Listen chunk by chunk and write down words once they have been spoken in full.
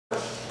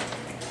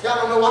Y'all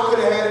don't know I could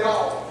have had it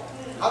all.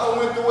 I done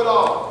went through it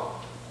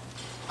all.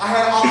 I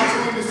had an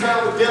opportunity to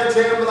sign with Def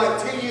Jam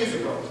like 10 years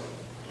ago.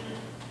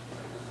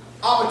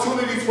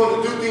 Opportunities for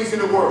to do things in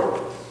the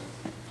world.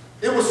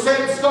 It was set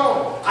in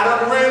stone. I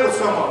done ran with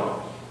some of them.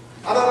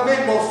 I done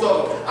met most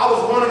of them. I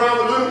was running around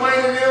with Lil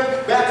Wayne and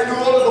them back in New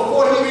Orleans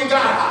before he even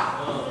got hot.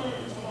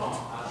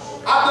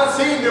 I've done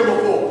seen them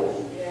before.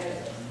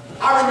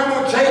 I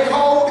remember J.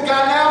 Cole, the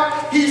guy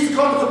now, he used to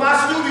come to my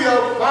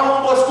studio, my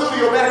homeboy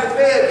studio back in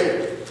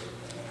Fayetteville.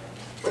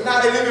 But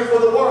now they're living for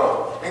the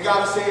world. And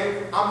God is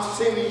saying, I'm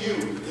sending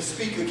you to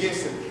speak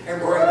against him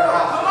and bring the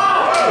house. Come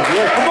on!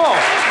 Yeah, come on!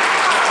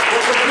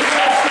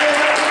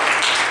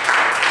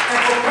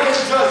 And proclaim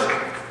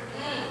judgment.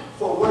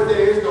 For where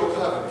there is no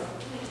covenant,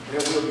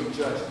 there will be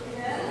judgment.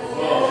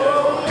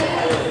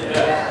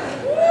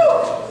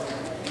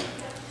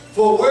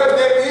 For where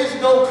there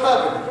is no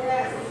covenant,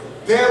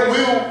 there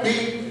will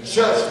be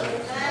judgment.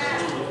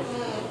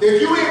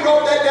 If you ain't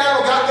wrote that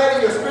down or got that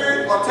in your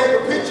spirit or take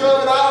a picture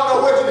of it, I don't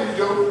know what you need to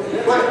do.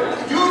 But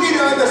you need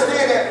to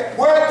understand that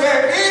where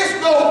there is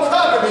no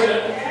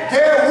covenant,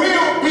 there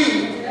will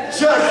be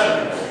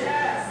judgment.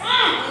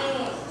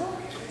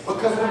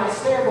 Because when I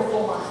stand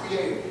before my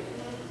Creator,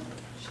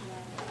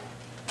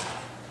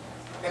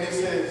 and he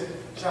says,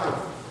 John,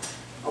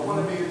 I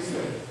want to be able to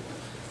say,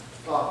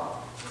 Father,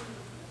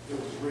 it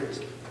was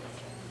written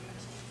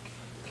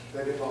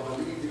that if I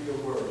believed in your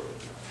word,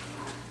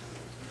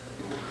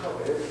 it would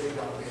cover everything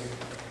I've been.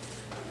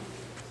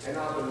 And I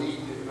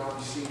believed it and I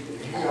received it.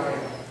 And here I am.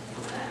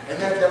 And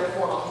at that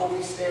point, I hope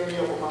he stand me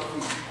up on my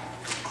feet.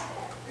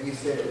 And he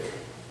said,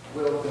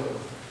 well done.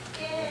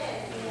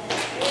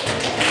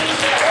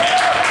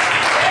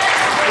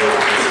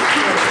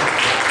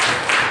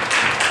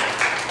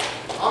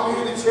 I'm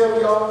here to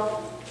tell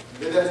y'all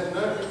that there's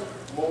nothing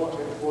more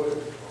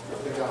important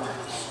than God.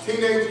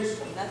 Teenagers,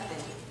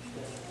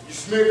 you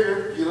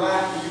snicker, you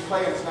laugh, and you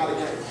play, and it's not a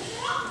game.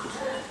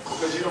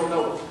 Because you don't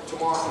know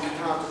tomorrow will be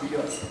time to be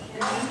up.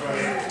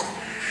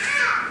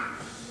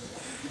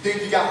 You think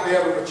you got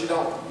forever, but you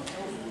don't.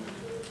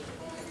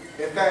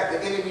 In fact, the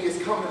enemy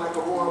is coming like a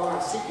roaring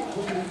lion, seeking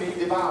whom he may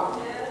devour.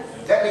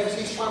 That means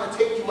he's trying to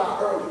take you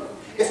out early.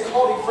 It's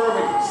called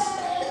infirmities.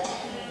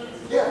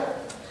 Yeah.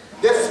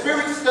 There's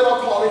spirits that are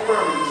called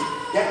infirmities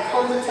that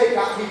come to take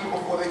out people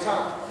before their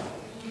time.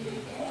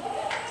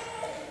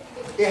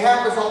 It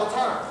happens all the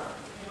time.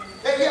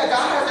 And yeah,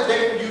 God has a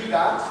day for you to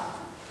die.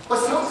 But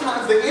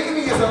sometimes the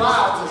enemy is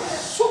allowed to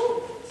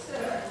shoot.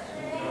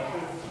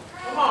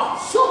 Come on.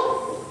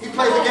 Shoot. He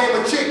plays the game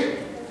of chicken.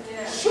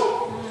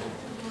 Shoot.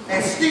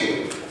 And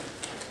steal.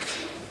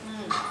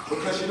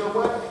 Because you know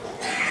what?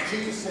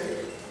 Jesus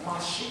said, my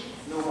sheep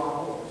know my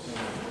voice.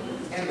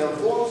 And the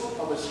voice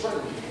of a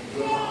stranger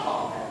will not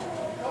follow.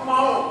 Come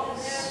on.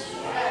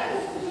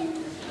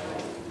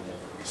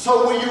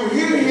 So when you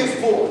hear his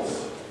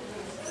voice,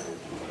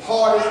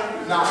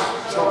 harden not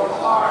your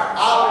heart. I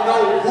don't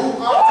know who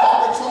I'm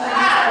talking to in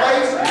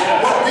this place,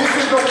 but this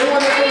is the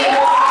one that we want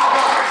to talk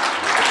about.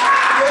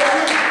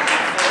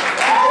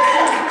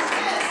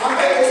 I'm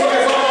making sure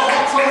it's on my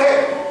heart so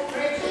heavy.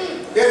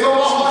 It's on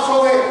my heart so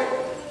heavy.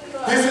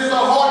 This is a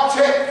heart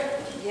check.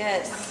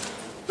 Yes.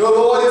 The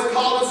Lord is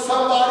calling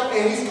somebody,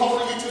 and he's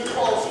calling you to the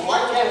cross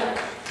right now.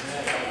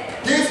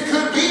 This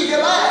could be your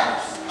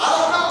last. I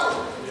don't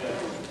know.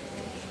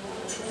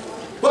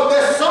 But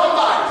there's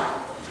somebody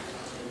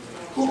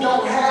who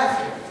don't have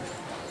him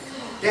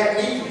that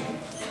need him.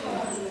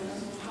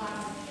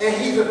 And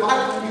he's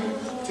inviting you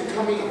to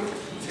come in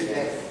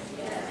today.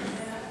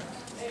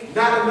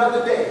 Not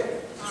another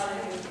day.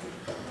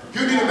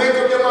 You need to make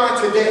up your mind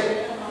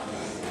today.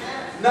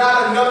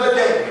 Not another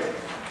day.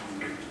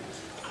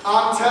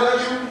 I'm telling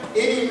you,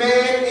 any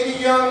man, any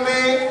young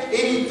man,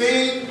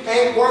 anything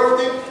ain't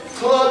worth it.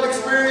 Club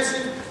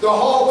experiences, the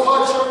whole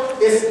culture,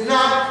 it's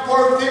not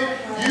worth it.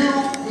 You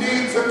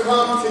need to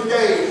come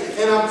today.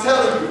 And I'm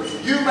telling you,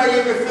 you may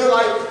even feel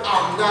like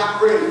I'm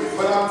not ready.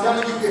 But I'm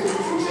telling you, if you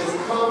can just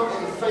come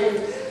in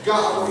faith,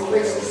 God will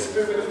place His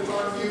Spirit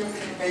upon you,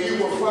 and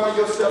you will find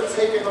yourself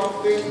taking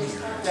on things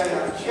that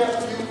have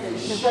kept you in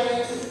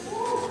shame.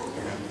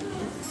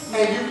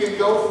 And you can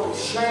go from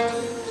shame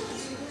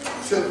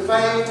to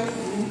fame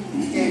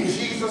in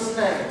Jesus'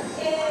 name.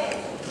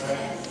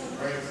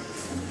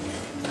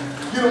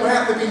 You don't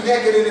have to be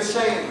naked and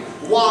ashamed,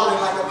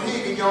 wallowing like a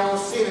pig in your own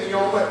sin and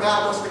your own way.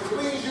 God wants to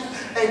cleanse you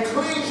and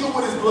cleanse you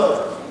with His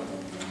blood.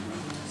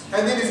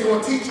 And then He's going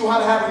to teach you how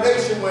to have a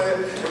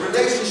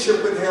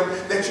relationship with Him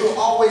that you'll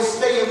always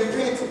stay in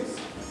repentance.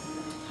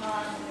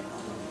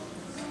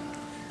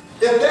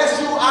 If that's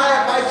you,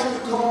 I invite you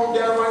to come on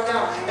down right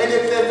now. And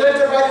if there's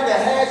anybody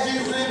that has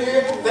Jesus in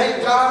here,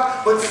 thank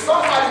God. But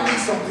somebody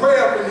needs some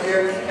prayer up in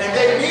here, and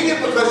they need it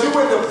because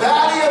you're in the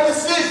valley of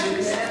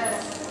decisions.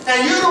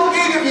 And you don't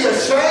need to be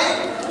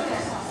ashamed,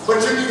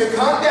 but you need to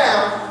come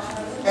down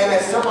and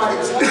let somebody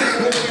touch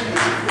you with you.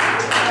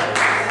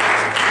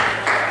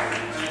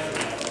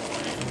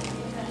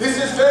 This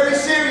is very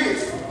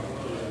serious.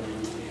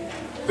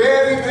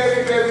 Very,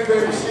 very, very,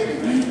 very serious.